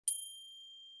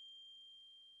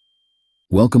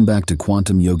Welcome back to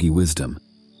Quantum Yogi Wisdom.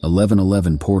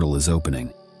 1111 portal is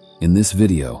opening. In this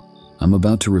video, I'm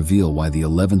about to reveal why the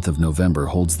 11th of November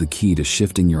holds the key to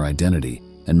shifting your identity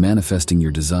and manifesting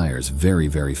your desires very,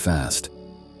 very fast.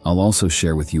 I'll also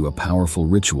share with you a powerful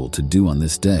ritual to do on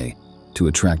this day to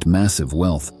attract massive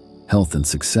wealth, health, and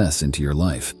success into your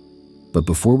life. But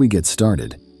before we get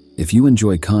started, if you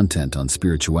enjoy content on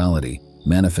spirituality,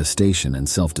 manifestation, and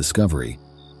self-discovery,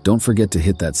 don't forget to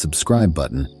hit that subscribe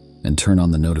button and turn on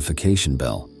the notification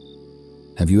bell.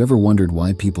 Have you ever wondered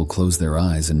why people close their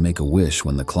eyes and make a wish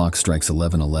when the clock strikes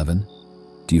 11:11?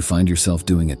 Do you find yourself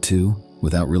doing it too,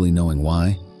 without really knowing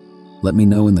why? Let me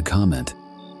know in the comment.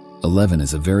 11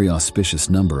 is a very auspicious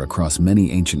number across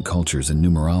many ancient cultures and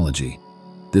numerology.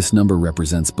 This number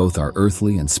represents both our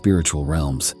earthly and spiritual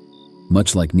realms.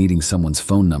 Much like needing someone's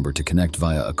phone number to connect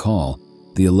via a call,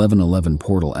 the 1111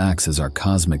 portal acts as our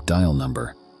cosmic dial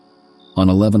number. On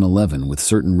 1111, with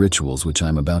certain rituals which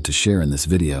I'm about to share in this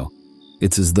video,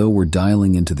 it's as though we're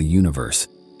dialing into the universe,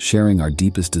 sharing our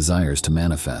deepest desires to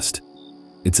manifest.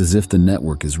 It's as if the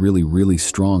network is really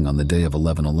strong on the day of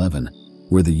 1111,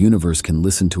 where the universe can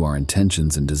listen to our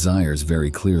intentions and desires very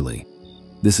clearly.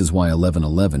 This is why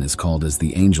 1111 is called as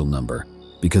the angel number,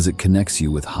 because it connects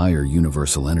you with higher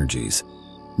universal energies.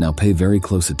 Now pay very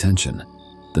close attention.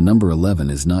 The number 11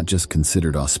 is not just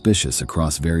considered auspicious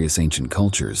across various ancient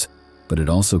cultures, but it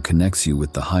also connects you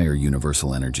with the higher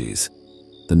universal energies.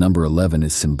 The number 11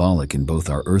 is symbolic in both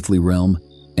our earthly realm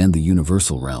and the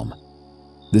universal realm.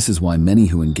 This is why many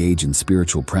who engage in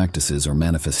spiritual practices or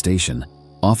manifestation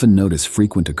often notice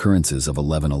frequent occurrences of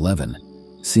 1111,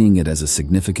 seeing it as a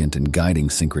significant and guiding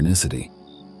synchronicity.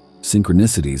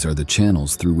 Synchronicities are the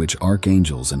channels through which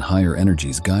archangels and higher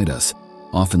energies guide us,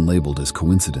 often labeled as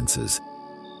coincidences.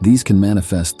 These can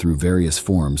manifest through various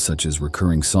forms such as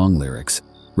recurring song lyrics,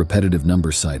 repetitive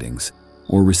number sightings,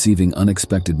 or receiving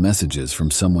unexpected messages from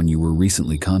someone you were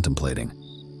recently contemplating.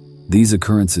 These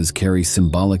occurrences carry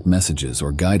symbolic messages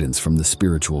or guidance from the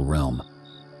spiritual realm.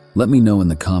 Let me know in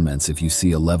the comments if you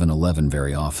see 1111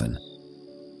 very often.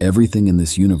 Everything in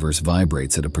this universe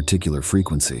vibrates at a particular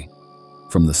frequency.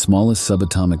 From the smallest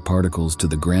subatomic particles to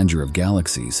the grandeur of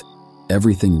galaxies,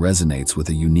 everything resonates with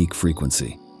a unique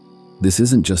frequency. This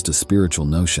isn't just a spiritual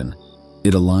notion,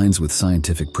 it aligns with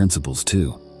scientific principles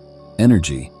too.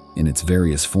 Energy, in its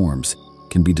various forms,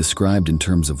 can be described in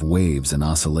terms of waves and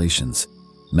oscillations,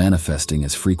 manifesting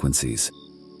as frequencies.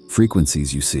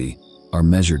 Frequencies, you see, are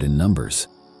measured in numbers.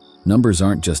 Numbers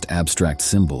aren't just abstract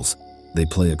symbols, they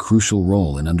play a crucial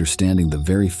role in understanding the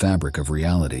very fabric of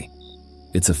reality.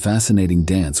 It's a fascinating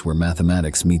dance where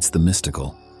mathematics meets the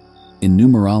mystical. In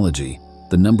numerology,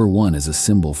 the number 1 is a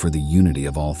symbol for the unity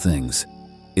of all things.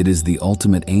 It is the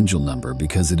ultimate angel number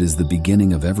because it is the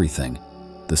beginning of everything,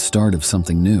 the start of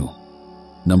something new.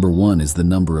 Number 1 is the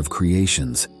number of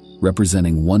creations,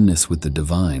 representing oneness with the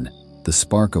divine, the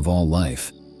spark of all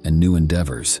life, and new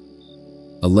endeavors.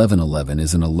 1111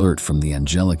 is an alert from the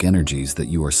angelic energies that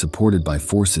you are supported by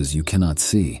forces you cannot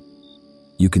see.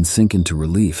 You can sink into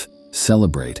relief,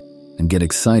 celebrate, and get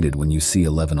excited when you see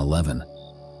 1111.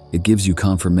 It gives you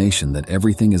confirmation that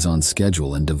everything is on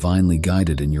schedule and divinely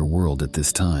guided in your world at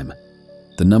this time.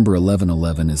 The number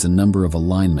 1111 is a number of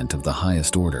alignment of the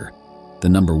highest order. The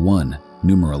number 1,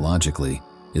 numerologically,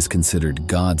 is considered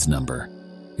God's number.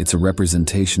 It's a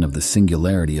representation of the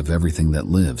singularity of everything that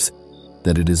lives,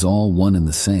 that it is all one and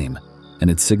the same, and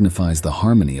it signifies the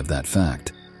harmony of that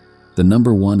fact. The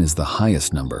number 1 is the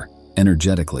highest number,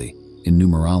 energetically, in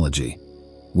numerology.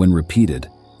 When repeated,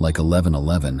 like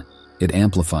 1111, it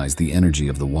amplifies the energy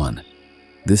of the 1.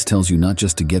 This tells you not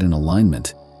just to get in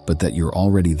alignment, but that you're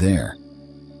already there.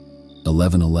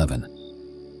 1111.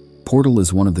 Portal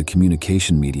is one of the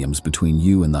communication mediums between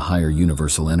you and the higher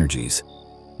universal energies.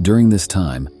 During this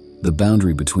time, the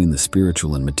boundary between the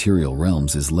spiritual and material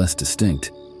realms is less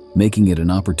distinct, making it an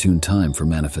opportune time for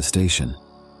manifestation.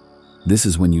 This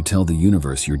is when you tell the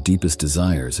universe your deepest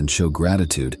desires and show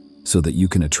gratitude so that you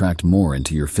can attract more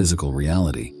into your physical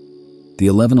reality. The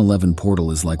 1111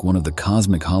 portal is like one of the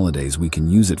cosmic holidays. We can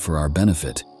use it for our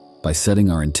benefit by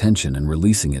setting our intention and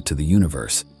releasing it to the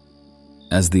universe.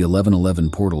 As the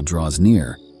 1111 portal draws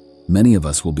near, many of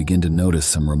us will begin to notice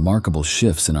some remarkable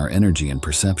shifts in our energy and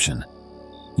perception.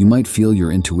 You might feel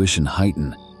your intuition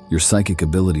heighten, your psychic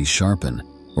abilities sharpen,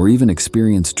 or even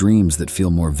experience dreams that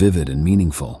feel more vivid and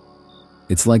meaningful.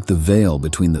 It's like the veil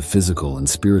between the physical and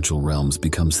spiritual realms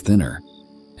becomes thinner,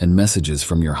 and messages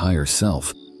from your higher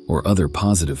self, or other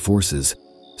positive forces,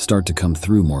 start to come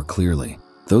through more clearly.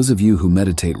 Those of you who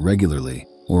meditate regularly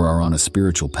or are on a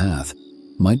spiritual path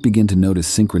might begin to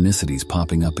notice synchronicities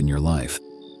popping up in your life.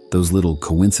 Those little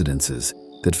coincidences,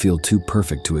 that feel too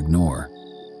perfect to ignore.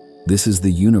 This is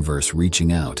the universe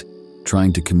reaching out,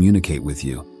 trying to communicate with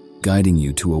you, guiding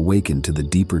you to awaken to the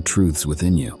deeper truths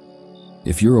within you.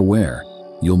 If you're aware,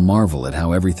 you'll marvel at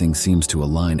how everything seems to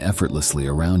align effortlessly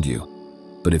around you.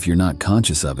 But if you're not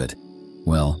conscious of it,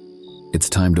 well, it's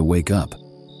time to wake up.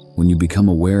 When you become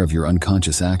aware of your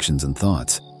unconscious actions and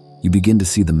thoughts, you begin to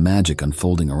see the magic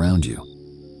unfolding around you.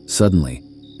 Suddenly,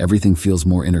 everything feels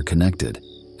more interconnected,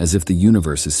 as if the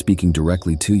universe is speaking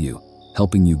directly to you,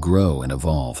 helping you grow and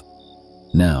evolve.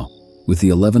 Now, with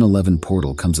the 1111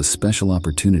 portal comes a special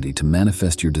opportunity to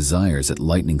manifest your desires at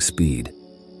lightning speed.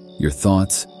 Your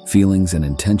thoughts, feelings, and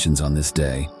intentions on this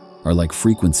day are like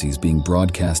frequencies being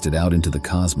broadcasted out into the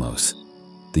cosmos.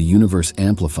 The universe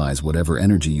amplifies whatever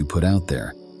energy you put out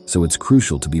there, so it's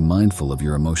crucial to be mindful of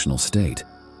your emotional state.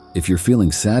 If you're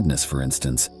feeling sadness, for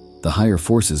instance, the higher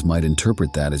forces might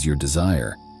interpret that as your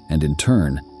desire, and in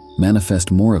turn,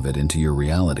 manifest more of it into your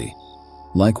reality.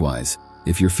 Likewise,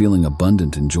 if you're feeling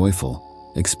abundant and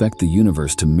joyful, expect the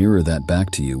universe to mirror that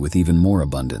back to you with even more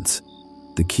abundance.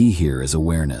 The key here is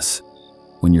awareness.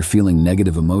 When you're feeling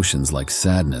negative emotions like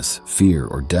sadness, fear,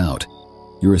 or doubt,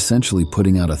 you're essentially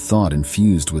putting out a thought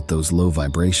infused with those low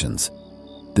vibrations.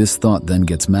 This thought then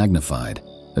gets magnified,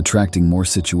 attracting more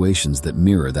situations that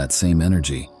mirror that same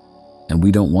energy. And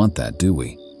we don't want that, do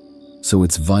we? So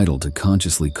it's vital to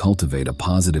consciously cultivate a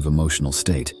positive emotional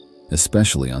state,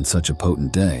 especially on such a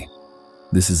potent day.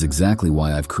 This is exactly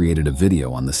why I've created a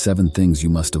video on the 7 things you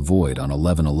must avoid on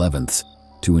 11/11ths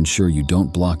to ensure you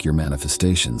don't block your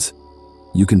manifestations.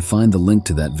 You can find the link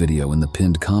to that video in the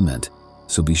pinned comment,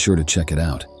 so be sure to check it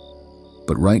out.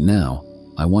 But right now,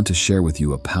 I want to share with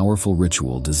you a powerful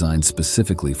ritual designed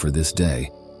specifically for this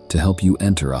day to help you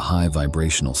enter a high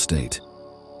vibrational state.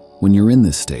 When you're in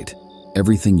this state,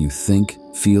 everything you think,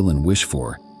 feel, and wish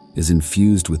for is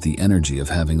infused with the energy of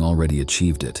having already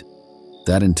achieved it.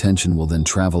 That intention will then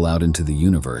travel out into the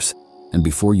universe, and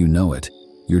before you know it,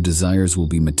 your desires will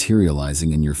be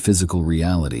materializing in your physical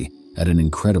reality at an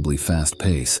incredibly fast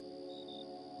pace.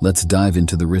 Let's dive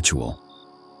into the ritual.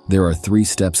 There are 3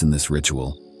 steps in this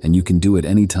ritual, and you can do it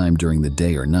anytime during the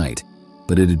day or night,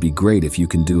 but it'd be great if you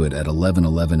can do it at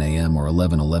 11:11 a.m. or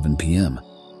 11:11 p.m.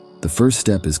 The first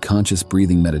step is conscious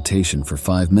breathing meditation for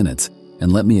 5 minutes,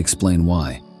 and let me explain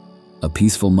why. A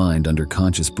peaceful mind under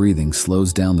conscious breathing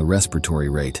slows down the respiratory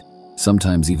rate,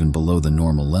 sometimes even below the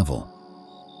normal level.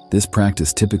 This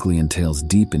practice typically entails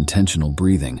deep intentional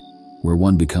breathing, where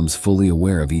one becomes fully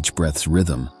aware of each breath's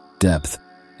rhythm, depth,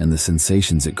 and the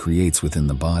sensations it creates within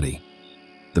the body.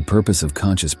 The purpose of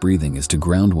conscious breathing is to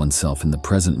ground oneself in the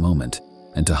present moment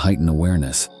and to heighten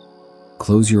awareness.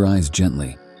 Close your eyes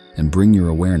gently and bring your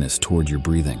awareness toward your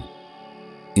breathing.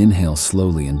 Inhale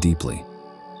slowly and deeply.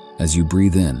 As you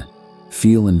breathe in,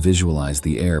 feel and visualize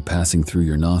the air passing through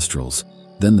your nostrils,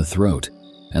 then the throat,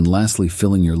 and lastly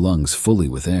filling your lungs fully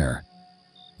with air.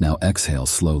 Now exhale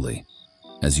slowly.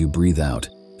 As you breathe out,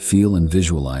 feel and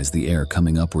visualize the air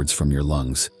coming upwards from your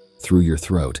lungs, through your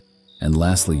throat, and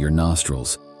lastly your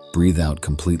nostrils. Breathe out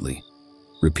completely.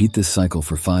 Repeat this cycle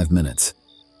for 5 minutes.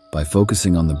 By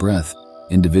focusing on the breath,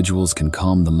 individuals can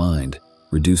calm the mind,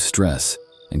 reduce stress,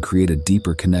 and create a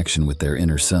deeper connection with their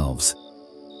inner selves.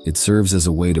 It serves as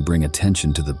a way to bring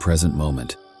attention to the present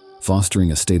moment,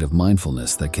 fostering a state of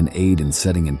mindfulness that can aid in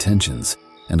setting intentions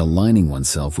and aligning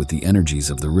oneself with the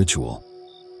energies of the ritual.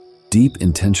 Deep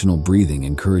intentional breathing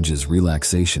encourages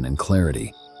relaxation and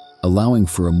clarity, allowing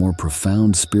for a more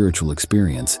profound spiritual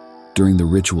experience during the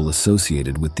ritual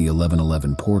associated with the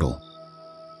 11:11 portal.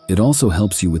 It also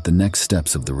helps you with the next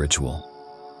steps of the ritual.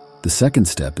 The second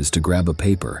step is to grab a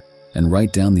paper and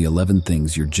write down the 11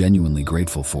 things you're genuinely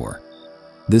grateful for.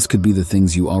 This could be the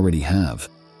things you already have,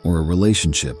 or a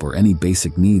relationship, or any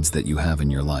basic needs that you have in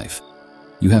your life.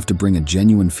 You have to bring a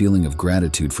genuine feeling of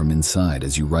gratitude from inside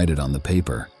as you write it on the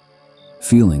paper.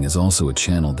 Feeling is also a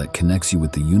channel that connects you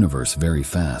with the universe very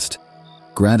fast.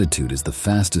 Gratitude is the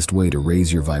fastest way to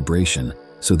raise your vibration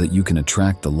so that you can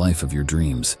attract the life of your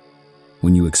dreams.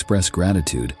 When you express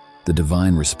gratitude, the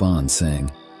divine responds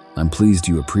saying, "I'm pleased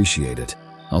you appreciate it.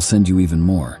 I'll send you even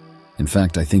more. In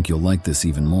fact, I think you'll like this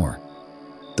even more."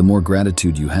 The more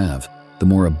gratitude you have, the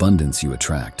more abundance you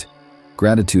attract.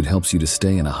 Gratitude helps you to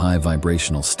stay in a high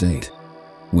vibrational state.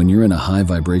 When you're in a high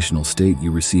vibrational state,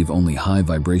 you receive only high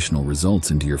vibrational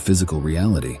results into your physical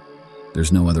reality.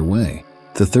 There's no other way.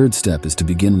 The third step is to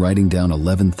begin writing down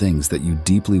 11 things that you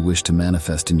deeply wish to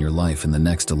manifest in your life in the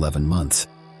next 11 months.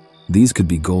 These could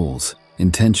be goals,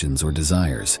 intentions, or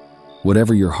desires,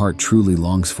 whatever your heart truly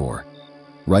longs for.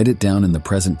 Write it down in the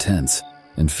present tense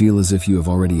and feel as if you have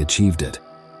already achieved it.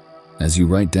 As you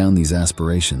write down these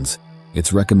aspirations,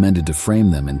 It's recommended to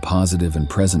frame them in positive and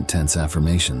present tense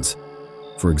affirmations.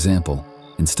 For example,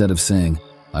 instead of saying,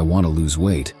 "I want to lose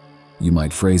weight," you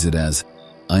might phrase it as,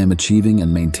 "I am achieving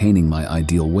and maintaining my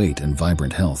ideal weight and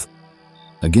vibrant health."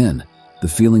 Again, the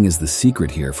feeling is the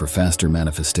secret here for faster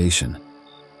manifestation.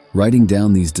 Writing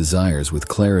down these desires with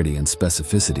clarity and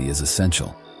specificity is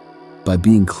essential. By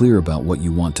being clear about what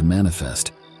you want to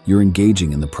manifest, you're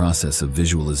engaging in the process of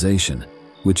visualization,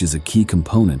 which is a key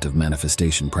component of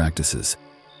manifestation practices.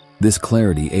 This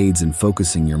clarity aids in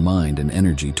focusing your mind and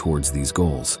energy towards these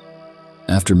goals.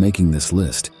 After making this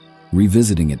list,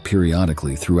 revisiting it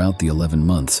periodically throughout the 11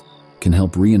 months can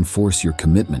help reinforce your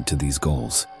commitment to these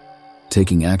goals.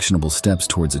 Taking actionable steps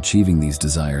towards achieving these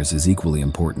desires is equally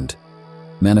important.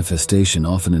 Manifestation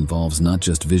often involves not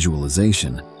just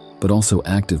visualization, but also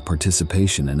active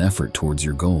participation and effort towards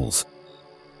your goals.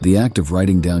 The act of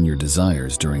writing down your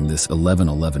desires during this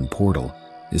 11/11 portal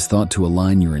is thought to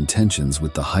align your intentions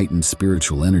with the heightened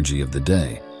spiritual energy of the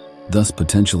day, thus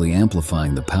potentially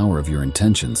amplifying the power of your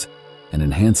intentions and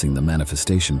enhancing the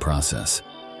manifestation process.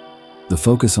 The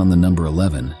focus on the number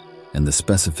 11 and the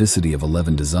specificity of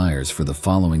 11 desires for the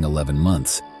following 11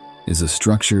 months is a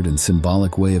structured and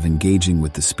symbolic way of engaging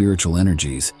with the spiritual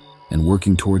energies and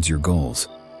working towards your goals.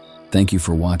 Thank you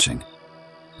for watching.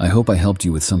 I hope I helped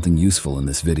you with something useful in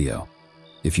this video.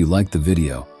 If you liked the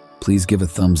video, please give a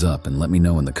thumbs up and let me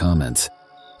know in the comments.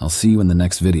 I'll see you in the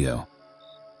next video.